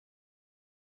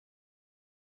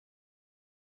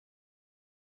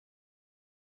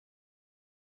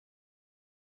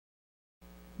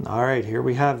All right, here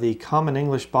we have the Common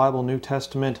English Bible New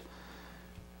Testament,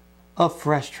 a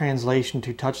fresh translation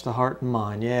to touch the heart and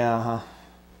mind. Yeah,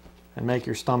 and make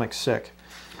your stomach sick.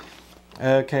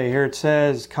 Okay, here it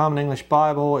says, Common English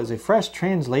Bible is a fresh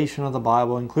translation of the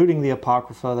Bible, including the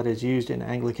Apocrypha that is used in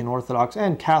Anglican, Orthodox,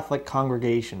 and Catholic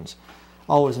congregations.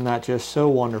 Oh, isn't that just so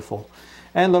wonderful?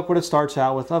 And look what it starts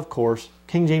out with, of course.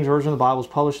 King James Version of the Bible was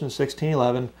published in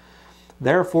 1611.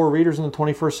 Therefore, readers in the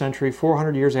 21st century,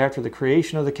 400 years after the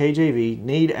creation of the KJV,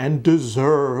 need and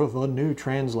deserve a new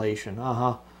translation.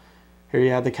 Here you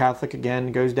have the Catholic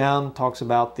again, goes down, talks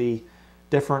about the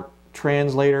different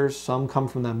translators. Some come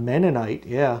from the Mennonite,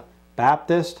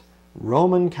 Baptist,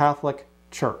 Roman Catholic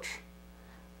Church.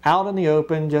 Out in the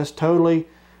open, just totally,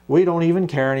 we don't even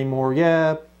care anymore.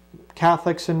 Yeah,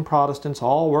 Catholics and Protestants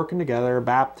all working together,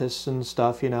 Baptists and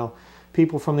stuff,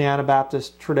 people from the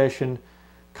Anabaptist tradition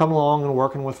come along and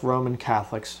working with Roman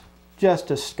Catholics. Just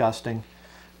disgusting.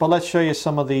 But let's show you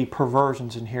some of the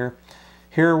perversions in here.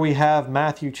 Here we have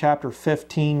Matthew chapter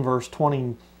 15, verse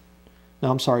 30.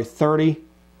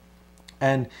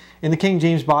 And in the King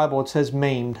James Bible it says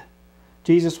maimed.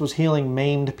 Jesus was healing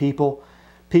maimed people,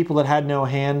 people that had no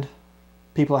hand,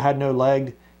 people that had no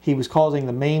leg. He was causing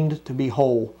the maimed to be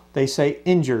whole. They say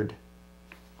injured.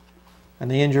 And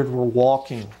the injured were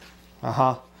walking.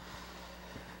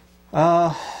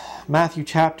 Matthew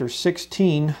chapter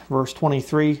 16, verse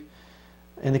 23.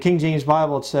 In the King James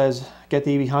Bible it says, "Get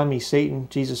thee behind me, Satan,"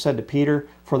 Jesus said to Peter,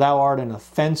 "for thou art an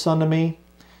offense unto me."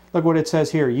 Look what it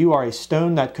says here. "You are a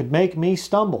stone that could make me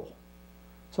stumble."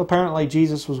 So apparently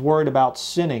Jesus was worried about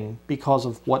sinning because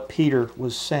of what Peter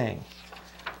was saying.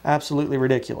 Absolutely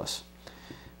ridiculous.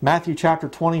 Matthew chapter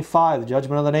 25, the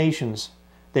judgment of the nations.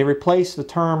 They replace the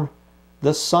term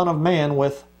the Son of Man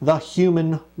with the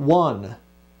human one.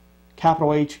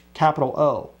 Capital H, capital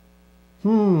O. A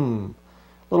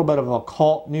little bit of a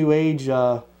occult, New Age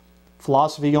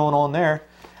philosophy going on there.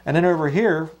 And then over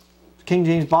here, King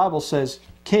James Bible says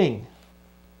king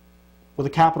with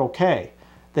a capital K.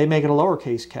 They make it a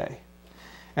lowercase k.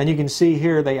 And you can see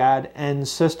here they add and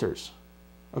sisters.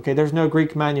 Okay, there's no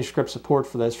Greek manuscript support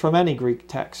for this from any Greek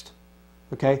text.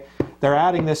 Okay, they're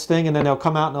adding this thing and then they'll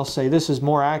come out and they'll say this is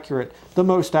more accurate, the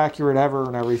most accurate ever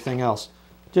and everything else.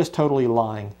 Just totally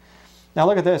lying. Now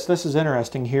look at this. This is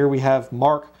interesting. Here we have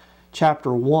Mark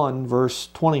chapter 1 verse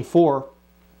 24.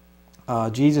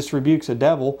 Jesus rebukes a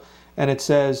devil and it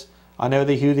says, "I know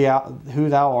thee who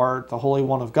thou art, the Holy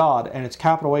One of God." And it's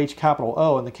capital H, capital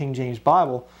O in the King James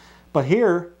Bible. But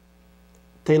here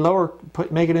they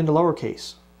make it into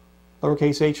lowercase.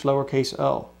 Lowercase h, lowercase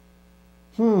o.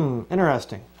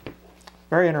 Interesting.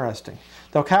 Very interesting.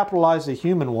 They'll capitalize the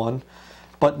human one,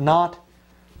 but not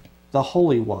the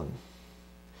Holy One.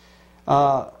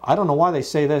 I don't know why they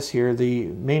say this here. The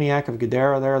maniac of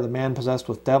Gadara there, the man possessed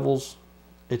with devils.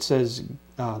 It says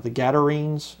the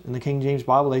Gadarenes in the King James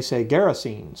Bible. They say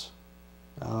Gerasenes.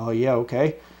 Oh, yeah,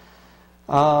 okay.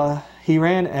 He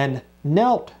ran and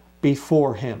knelt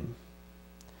before him.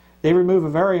 They remove a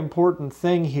very important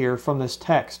thing here from this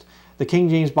text. The King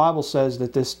James Bible says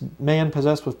that this man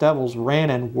possessed with devils ran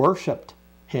and worshipped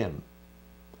him.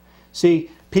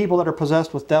 See, people that are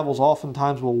possessed with devils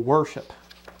oftentimes will worship.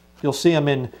 You'll see them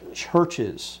in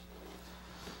churches.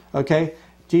 Okay?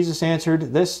 Jesus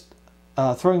answered,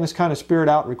 throwing this kind of spirit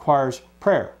out requires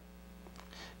prayer.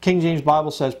 King James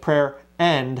Bible says prayer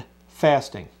and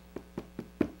fasting.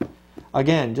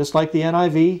 Again, just like the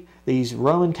NIV, these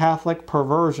Roman Catholic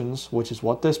perversions, which is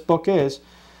what this book is,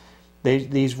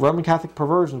 these Roman Catholic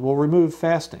perversions will remove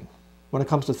fasting when it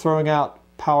comes to throwing out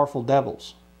powerful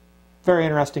devils. Very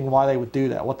interesting why they would do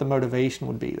that, what the motivation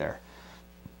would be there.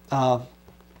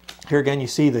 Here again you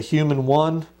see the human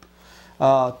one.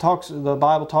 The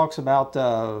Bible talks about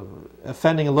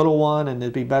offending a little one, and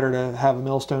it'd be better to have a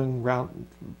millstone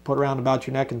put around about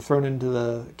your neck and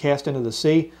cast into the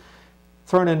sea,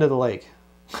 thrown into the lake.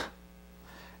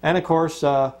 And of course,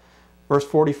 verse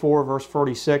 44, verse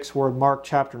 46, where Mark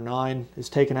chapter 9 is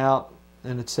taken out,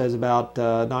 and it says about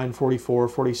 9:44,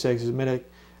 46 is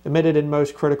omitted in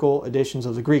most critical editions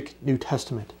of the Greek New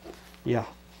Testament. Yeah.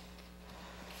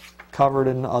 Covered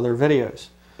in other videos.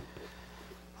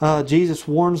 Jesus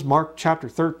warns, Mark chapter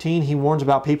 13, he warns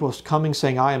about people coming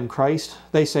saying, "I am Christ."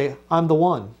 They say, "I'm the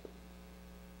one."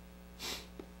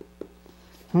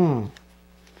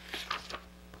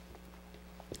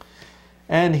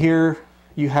 And here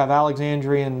you have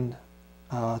Alexandrian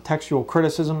textual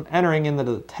criticism entering into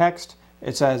the text.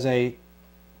 It's as a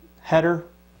header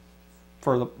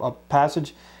for a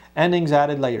passage. Endings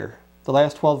added later. The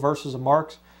last 12 verses of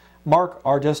Mark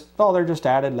are just, they're just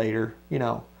added later,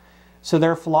 So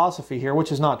their philosophy here,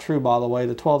 which is not true, by the way,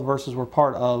 the 12 verses were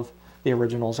part of the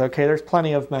originals. Okay, there's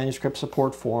plenty of manuscript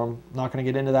support for them. I'm not going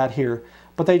to get into that here.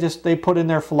 But they put in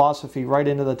their philosophy right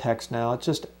into the text now. It's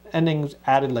just endings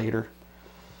added later.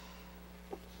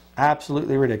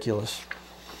 Absolutely ridiculous.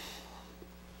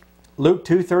 Luke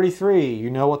 2:33, you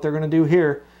know what they're going to do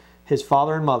here. His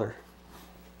father and mother.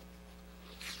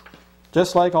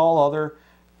 Just like all other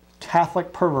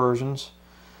Catholic perversions.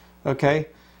 Okay.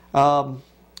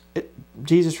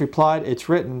 Jesus replied, it's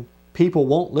written, people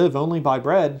won't live only by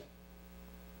bread.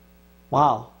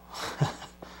 Wow.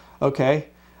 Okay.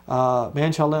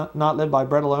 Man shall not live by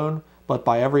bread alone, but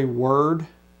by every word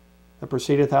that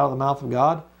proceedeth out of the mouth of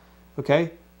God.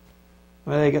 Okay.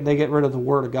 Well, they get rid of the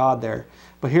word of God there.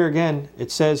 But here again,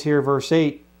 it says here, verse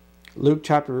 8, Luke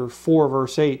chapter 4,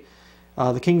 verse 8,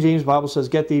 the King James Bible says,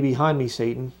 get thee behind me,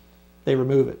 Satan. They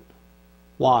remove it.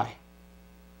 Why?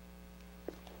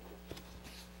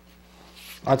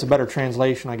 That's a better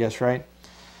translation, I guess, right?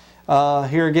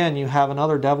 Here again, you have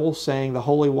another devil saying the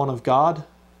Holy One of God,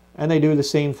 and they do the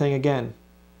same thing again.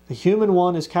 The human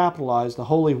one is capitalized, the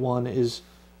Holy One is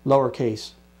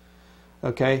lowercase.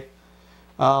 Okay?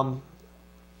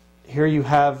 Here you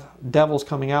have devils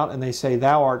coming out, and they say,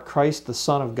 thou art Christ, the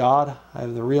Son of God. I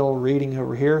have the real reading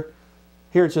over here.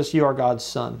 Here it's just, you are God's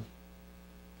Son.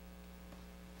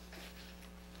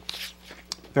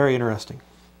 Very interesting.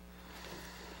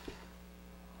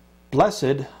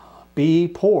 Blessed be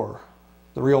poor.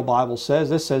 The real Bible says,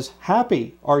 this says,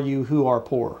 happy are you who are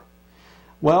poor.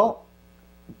 Well,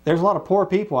 there's a lot of poor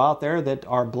people out there that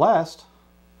are blessed,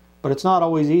 but it's not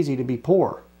always easy to be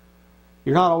poor.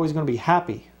 You're not always going to be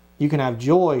happy. You can have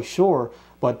joy, sure,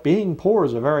 but being poor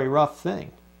is a very rough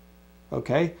thing.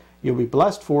 Okay? You'll be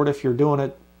blessed for it if you're doing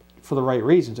it for the right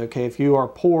reasons. Okay? If you are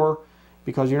poor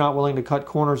because you're not willing to cut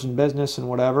corners in business and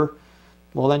whatever,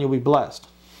 well, then you'll be blessed.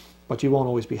 But you won't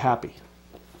always be happy.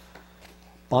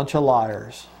 Bunch of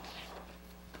liars.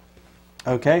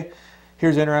 Okay?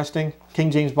 Here's interesting.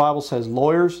 King James Bible says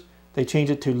lawyers. They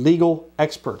change it to legal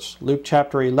experts. Luke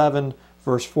chapter 11,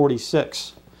 verse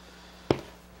 46.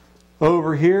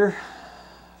 Over here,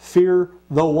 fear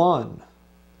the one.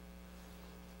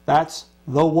 That's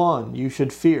the one you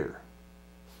should fear.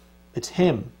 It's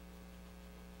him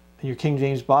in your King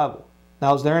James Bible.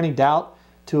 Now, is there any doubt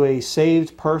to a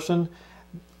saved person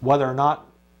whether or not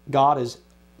God is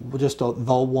just the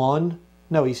one?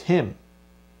 No, he's him.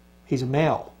 He's a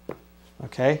male.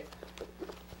 Okay?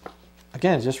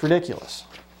 Again, it's just ridiculous.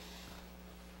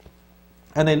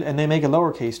 And they make it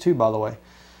lowercase too, by the way.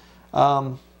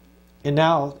 And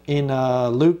now in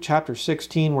Luke chapter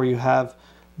 16, where you have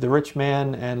the rich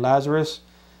man and Lazarus,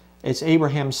 it's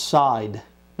Abraham's side,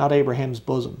 not Abraham's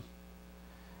bosom.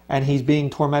 And he's being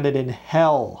tormented in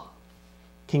hell.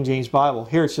 King James Bible.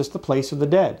 Here it's just the place of the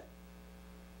dead.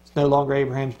 It's no longer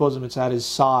Abraham's bosom, it's at his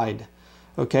side.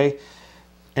 Okay?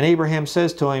 And Abraham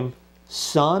says to him,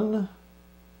 son,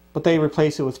 but they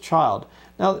replace it with child.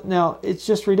 Now it's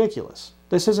just ridiculous.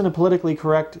 This isn't a politically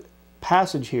correct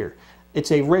passage here.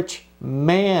 It's a rich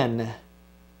man.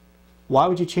 Why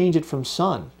would you change it from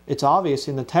son? It's obvious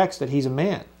in the text that he's a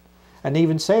man. And they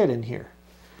even say it in here.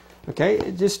 Okay?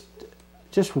 It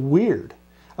just weird.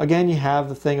 Again, you have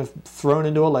the thing of thrown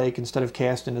into a lake instead of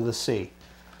cast into the sea.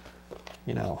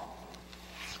 You know,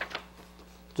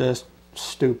 just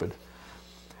stupid.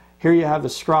 Here you have the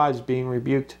scribes being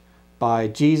rebuked by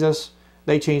Jesus.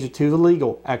 They change it to the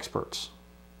legal experts.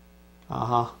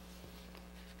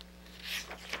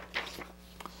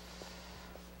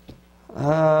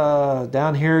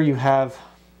 Down here you have,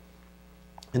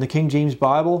 in the King James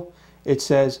Bible, it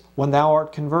says, when thou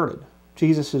art converted.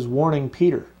 Jesus is warning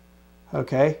Peter.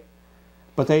 Okay?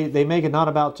 But they make it not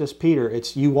about just Peter,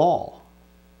 it's you all.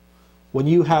 When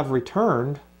you have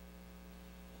returned,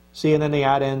 see, and then they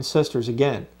add in sisters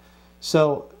again.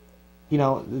 So, you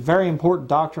know, very important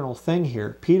doctrinal thing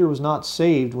here. Peter was not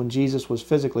saved when Jesus was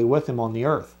physically with him on the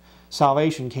earth.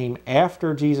 Salvation came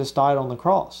after Jesus died on the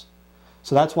cross.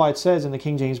 So that's why it says in the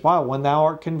King James Bible, when thou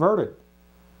art converted.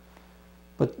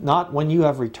 But not when you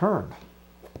have returned.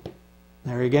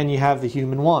 There again you have the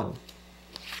human one.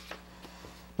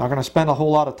 Not going to spend a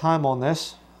whole lot of time on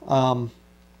this.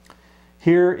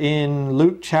 Here in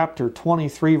Luke chapter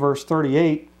 23, verse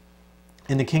 38,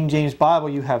 in the King James Bible,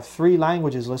 you have three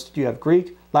languages listed. You have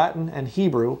Greek, Latin, and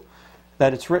Hebrew,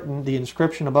 that it's written, the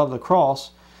inscription above the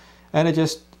cross, and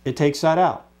it takes that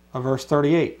out of verse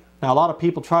 38. Now, a lot of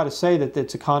people try to say that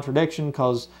it's a contradiction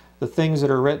because the things that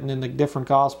are written in the different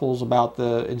Gospels about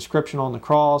the inscription on the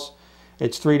cross,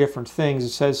 it's three different things. It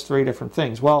says three different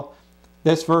things. Well,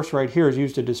 this verse right here is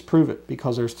used to disprove it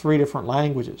because there's three different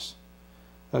languages.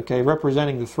 Okay,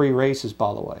 representing the three races,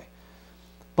 by the way.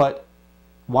 But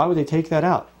why would they take that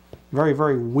out? Very,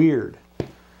 very weird.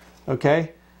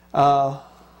 Okay,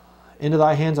 into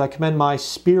thy hands I commend my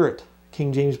spirit,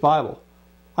 King James Bible.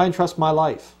 I entrust my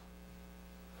life.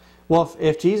 Well,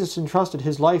 if Jesus entrusted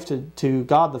his life to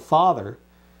God the Father,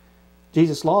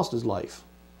 Jesus lost his life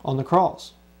on the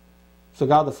cross. So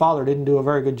God the Father didn't do a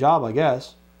very good job, I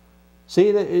guess. See,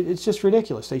 it's just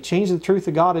ridiculous. They changed the truth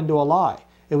of God into a lie.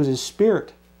 It was his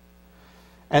spirit.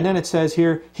 And then it says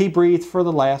here, he breathed for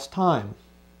the last time.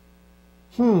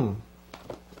 For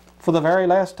the very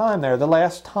last time there. The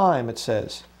last time, it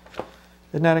says.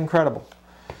 Isn't that incredible?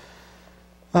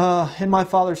 In my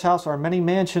Father's house are many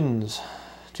mansions,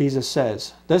 Jesus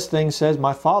says. This thing says,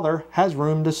 my Father has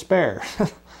room to spare.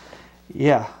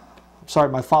 Yeah. Sorry,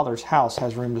 my Father's house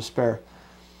has room to spare.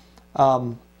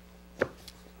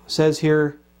 Says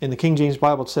here in the King James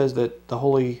Bible, it says that the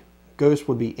Holy Ghost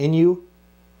would be in you.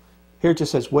 Here it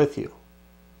just says with you.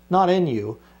 Not in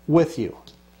you, with you.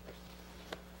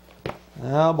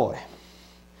 Oh boy.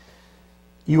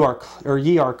 You are, or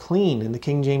ye are clean in the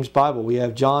King James Bible. We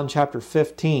have John chapter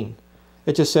 15.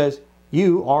 It just says,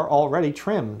 you are already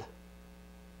trimmed.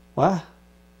 What? I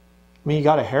mean, you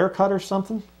got a haircut or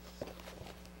something?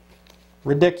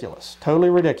 Ridiculous. Totally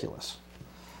ridiculous.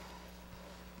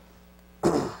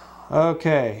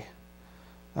 Okay.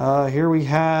 Here we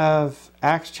have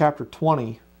Acts chapter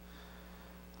 20.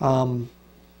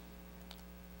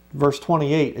 Verse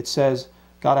 28, it says,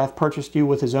 God hath purchased you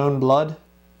with his own blood.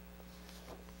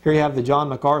 Here you have the John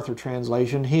MacArthur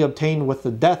translation. He obtained with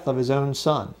the death of his own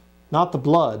son. Not the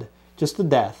blood, just the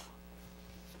death.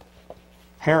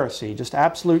 Heresy, just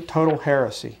absolute total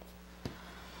heresy.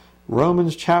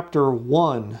 Romans chapter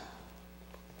 1,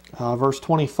 verse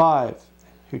 25.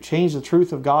 Who changed the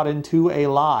truth of God into a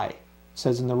lie. It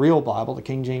says in the real Bible, the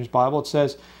King James Bible, it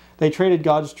says they traded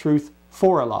God's truth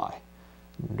for a lie.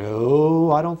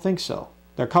 No, I don't think so.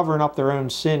 They're covering up their own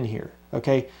sin here.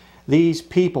 Okay, these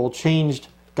people changed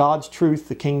God's truth,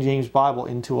 the King James Bible,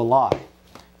 into a lie.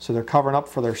 So they're covering up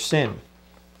for their sin.